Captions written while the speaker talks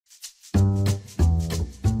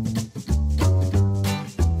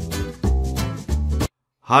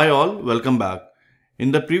Hi all, welcome back.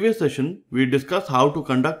 In the previous session, we discussed how to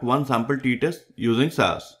conduct one sample t-test using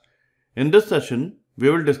SAS. In this session, we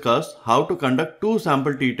will discuss how to conduct two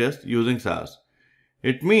sample t-tests using SAS.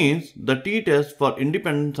 It means the t-test for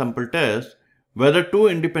independent sample test, whether two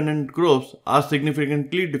independent groups are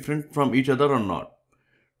significantly different from each other or not.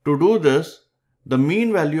 To do this, the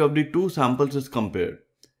mean value of the two samples is compared.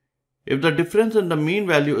 If the difference in the mean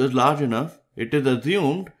value is large enough, it is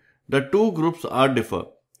assumed the two groups are differ.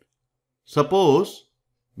 Suppose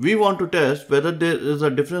we want to test whether there is a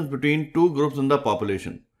difference between two groups in the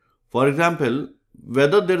population. For example,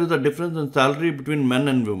 whether there is a difference in salary between men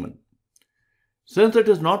and women. Since it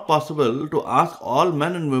is not possible to ask all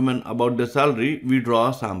men and women about their salary, we draw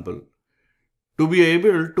a sample. To be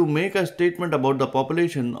able to make a statement about the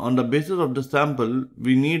population on the basis of the sample,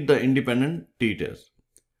 we need the independent t-test.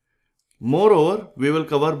 Moreover, we will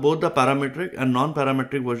cover both the parametric and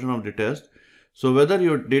non-parametric version of the test. So whether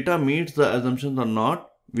your data meets the assumptions or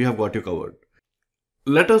not, we have got you covered.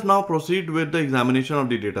 Let us now proceed with the examination of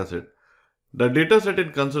the dataset. The dataset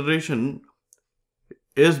in consideration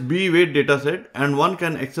is B-weight dataset and one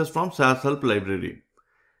can access from SAS help library.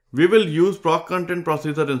 We will use proc content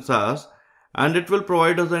procedure in SAS and it will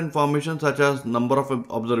provide us the information such as number of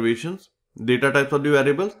observations, data types of the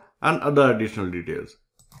variables and other additional details.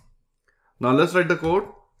 Now let's write the code.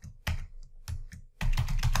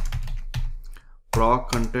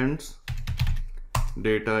 Proc contents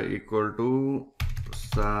data equal to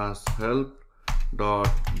SAS help dot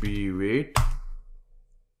bweight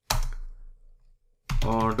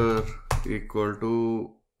order equal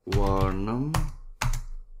to varnum,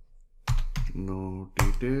 no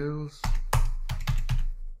details,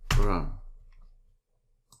 run.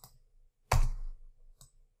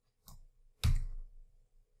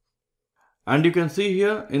 And you can see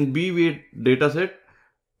here in B-weight dataset,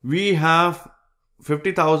 we have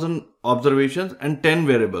 50,000 observations and 10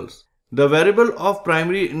 variables. The variable of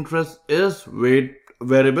primary interest is weight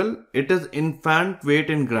variable. It is infant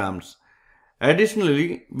weight in grams.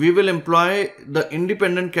 Additionally, we will employ the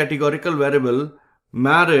independent categorical variable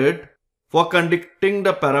married for conducting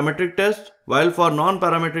the parametric test, while for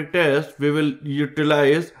non-parametric test, we will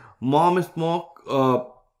utilize mom smoke,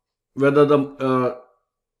 whether the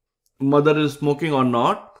mother is smoking or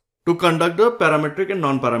not, to conduct the parametric and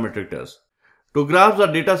non-parametric test. To grasp the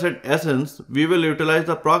dataset essence, we will utilize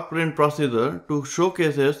the proc print procedure to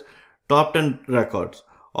showcase its top 10 records,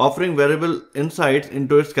 offering variable insights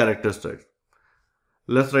into its characteristics.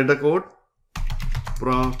 Let's write the code.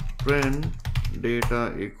 Proc print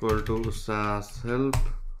data equal to SAS help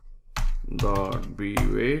dot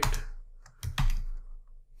bweight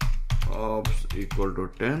obs equal to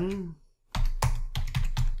 10,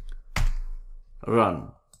 run.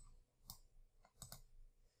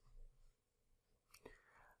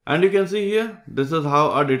 And you can see here, this is how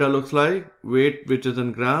our data looks like, weight which is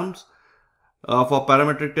in grams. For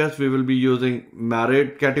parametric test, we will be using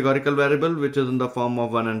married categorical variable which is in the form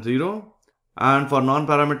of 1 and 0. And for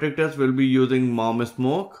non-parametric test, we'll be using mom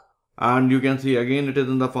smoke. And you can see again it is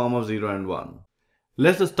in the form of 0 and 1.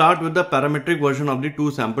 Let's start with the parametric version of the two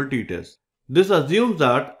sample t-test. This assumes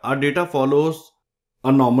that our data follows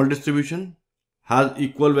a normal distribution, has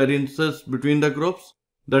equal variances between the groups.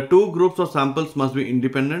 The two groups of samples must be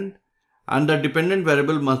independent and the dependent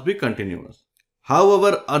variable must be continuous.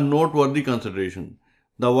 However, a noteworthy consideration,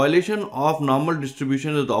 the violation of normal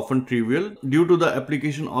distribution is often trivial due to the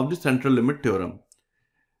application of the central limit theorem.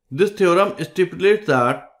 This theorem stipulates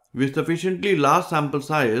that with sufficiently large sample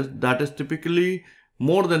size, that is typically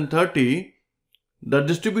more than 30, the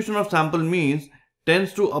distribution of sample means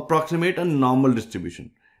tends to approximate a normal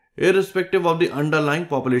distribution, irrespective of the underlying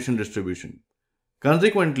population distribution.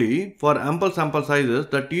 Consequently, for ample sample sizes,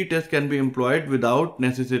 the t-test can be employed without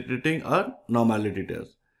necessitating a normality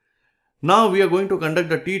test. Now we are going to conduct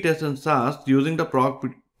the t-test in SAS using the proc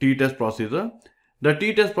t-test procedure. The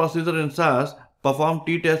t-test procedure in SAS performs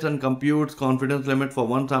t-test and computes confidence limit for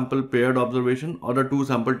one sample paired observation or the two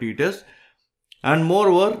sample t-test. And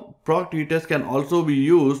moreover, proc t-test can also be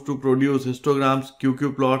used to produce histograms,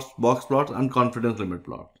 QQ plots, box plots and confidence limit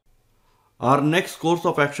plots. Our next course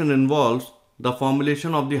of action involves the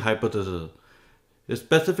formulation of the hypothesis.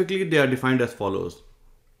 Specifically, they are defined as follows.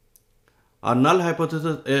 Our null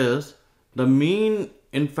hypothesis is the mean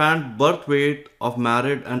infant birth weight of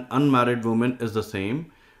married and unmarried women is the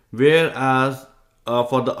same, whereas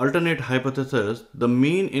for the alternate hypothesis, the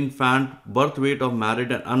mean infant birth weight of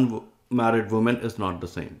married and unmarried women is not the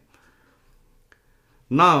same.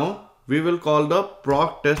 Now, we will call the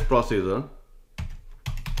proc test procedure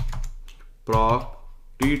proc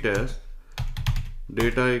t test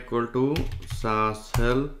data equal to SAS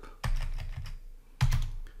help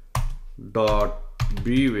dot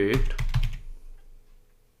b weight,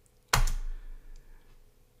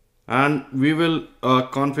 and we will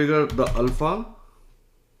configure the alpha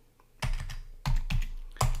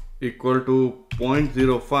equal to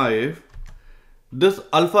 0.05. This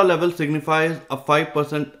alpha level signifies a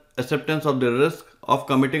 5% acceptance of the risk of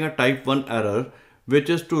committing a type 1 error,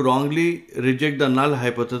 which is to wrongly reject the null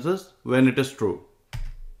hypothesis when it is true.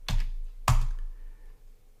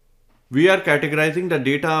 We are categorizing the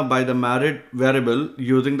data by the merit variable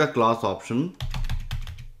using the class option,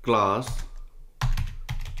 class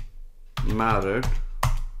merit.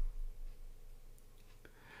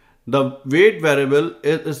 The weight variable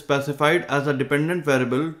is specified as a dependent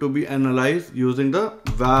variable to be analyzed using the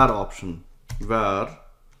var option, var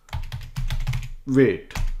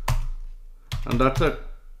weight. And that's it.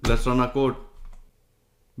 Let's run our code.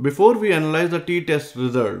 Before we analyze the t-test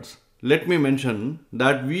results, let me mention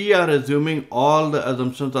that we are assuming all the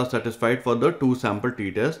assumptions are satisfied for the two sample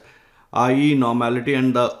t-test, i.e. normality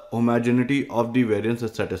and the homogeneity of the variance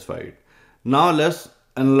is satisfied. Now let's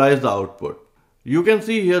analyze the output. You can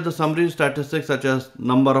see here the summary statistics such as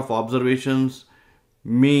number of observations,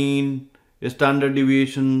 mean, standard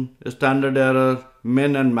deviation, standard error,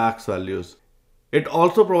 min and max values. It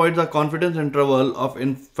also provides a confidence interval of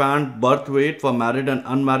infant birth weight for married and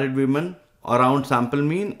unmarried women. Around sample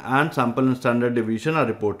mean and sample and standard deviation are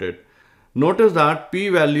reported. Notice that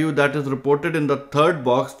p-value that is reported in the third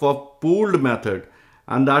box for pooled method,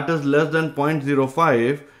 and that is less than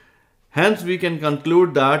 0.05. Hence, we can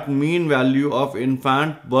conclude that mean value of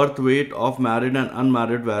infant birth weight of married and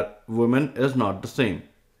unmarried women is not the same.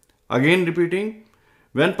 Again repeating,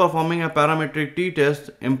 when performing a parametric t-test,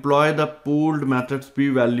 employ the pooled method's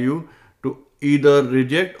p-value to either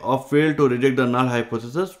reject or fail to reject the null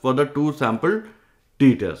hypothesis for the two sample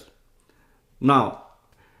t-test. Now,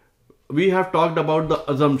 we have talked about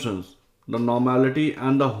the assumptions, the normality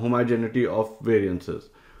and the homogeneity of variances.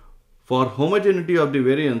 For homogeneity of the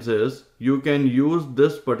variances, you can use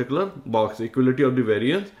this particular box, equality of the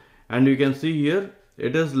variance, and you can see here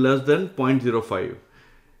it is less than 0.05.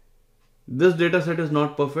 This data set is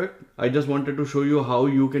not perfect. I just wanted to show you how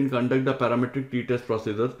you can conduct the parametric t-test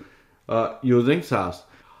procedure using SAS.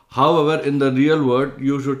 However, in the real world,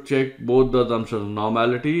 you should check both the assumptions,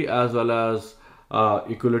 normality as well as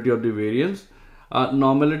equality of the variance.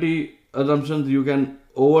 Normality assumptions you can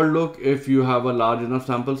overlook if you have a large enough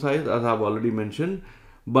sample size, as I have already mentioned,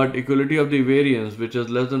 but equality of the variance, which is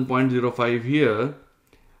less than 0.05 here,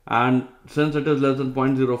 and since it is less than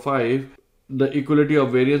 0.05, the equality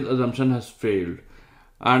of variance assumption has failed,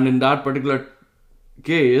 and in that particular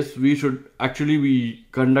case we should actually be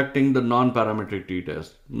conducting the non-parametric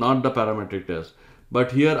t-test, not the parametric test.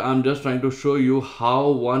 But here I'm just trying to show you how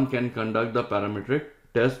one can conduct the parametric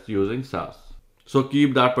test using SAS. So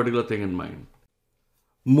keep that particular thing in mind.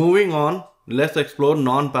 Moving on, let's explore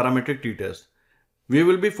non-parametric t-test. We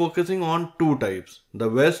will be focusing on two types, the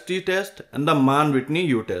Welch T Test and the Mann-Whitney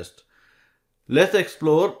U Test. Let's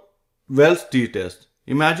explore Welch T Test.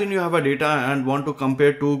 Imagine you have a data and want to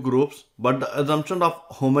compare two groups, but the assumption of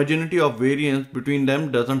homogeneity of variance between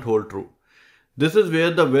them doesn't hold true. This is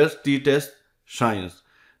where the Welch T Test shines.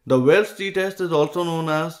 The Welch T Test is also known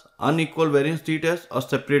as unequal variance T Test or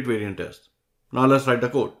separate variance test. Now let's write the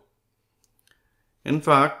code. In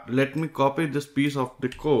fact, let me copy this piece of the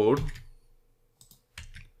code.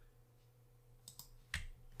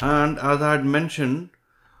 And as I had mentioned,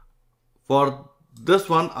 for this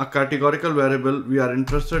one, a categorical variable we are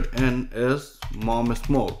interested in is mom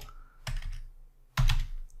smoke.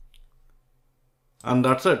 And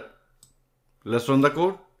that's it. Let's run the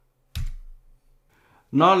code.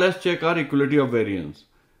 Now let's check our equality of variance.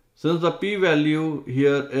 Since the p-value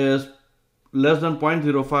here is less than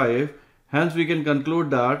 0.05, hence we can conclude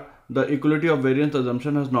that the equality of variance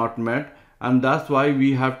assumption has not met, and that's why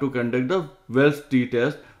we have to conduct the Welch T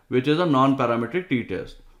Test, which is a non-parametric T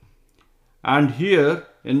Test. And here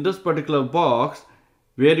in this particular box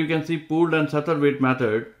where you can see pooled and Sather weight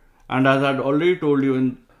method, and as I had already told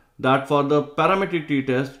you that for the parametric T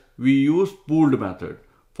Test we use pooled method.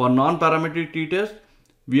 For non-parametric T Test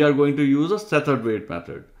we are going to use a Sather weight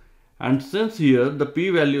method. And since here the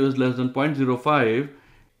p-value is less than 0.05,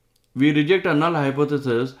 we reject a null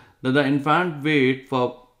hypothesis that the infant weight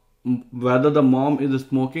for whether the mom is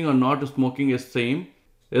smoking or not smoking is same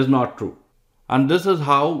is not true. And this is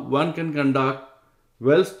how one can conduct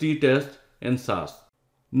Welch T Test in SAS.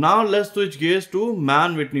 Now let's switch gears to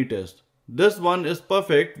Mann-Whitney test. This one is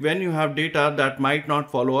perfect when you have data that might not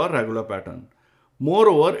follow a regular pattern.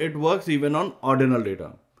 Moreover, it works even on ordinal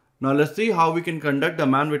data. Now let's see how we can conduct the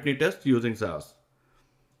Mann-Whitney test using SAS.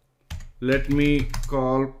 Let me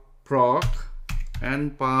call proc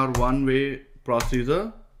n power one way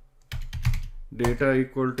procedure data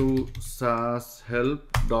equal to SAS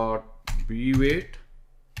help dot bweight,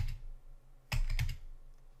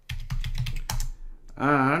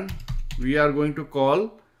 and we are going to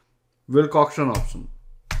call Wilcoxon option.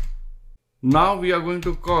 Now we are going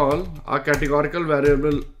to call a categorical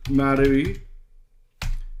variable Mary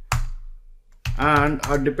and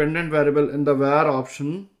a dependent variable in the var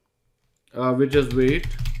option which is weight.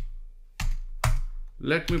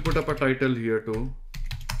 Let me put up a title here too.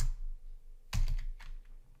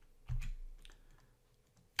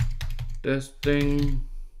 Testing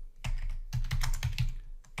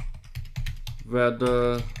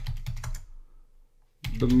whether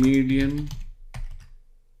the median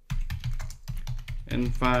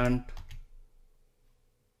infant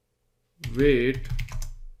weight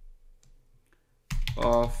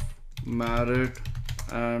of married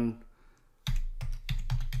and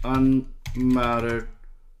unmarried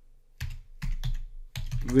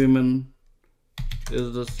women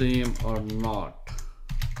is the same or not.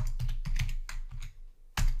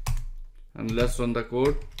 And let's run the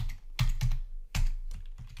code.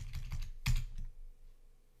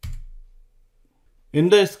 In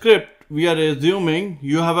the script, we are assuming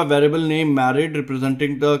you have a variable named married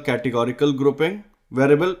representing the categorical grouping,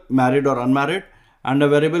 variable married or unmarried, and a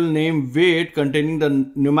variable named weight containing the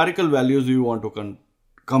numerical values you want to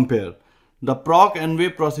compare. The proc n-way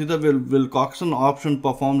procedure Wilcoxon option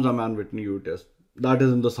performs the Mann-Whitney test. That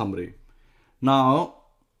is in the summary. Now,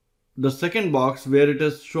 the second box where it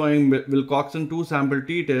is showing Wilcoxon 2 sample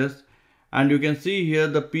T test, and you can see here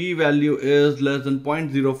the p-value is less than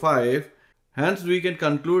 0.05. Hence, we can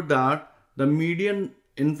conclude that the median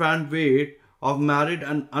infant weight of married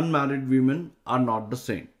and unmarried women are not the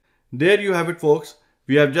same. There you have it, folks.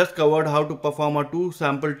 We have just covered how to perform a 2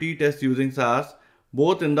 sample T test using SAS,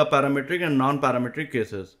 both in the parametric and non-parametric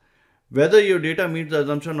cases. Whether your data meets the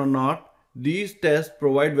assumption or not, these tests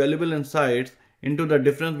provide valuable insights into the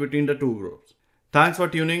difference between the two groups. Thanks for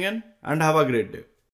tuning in and have a great day.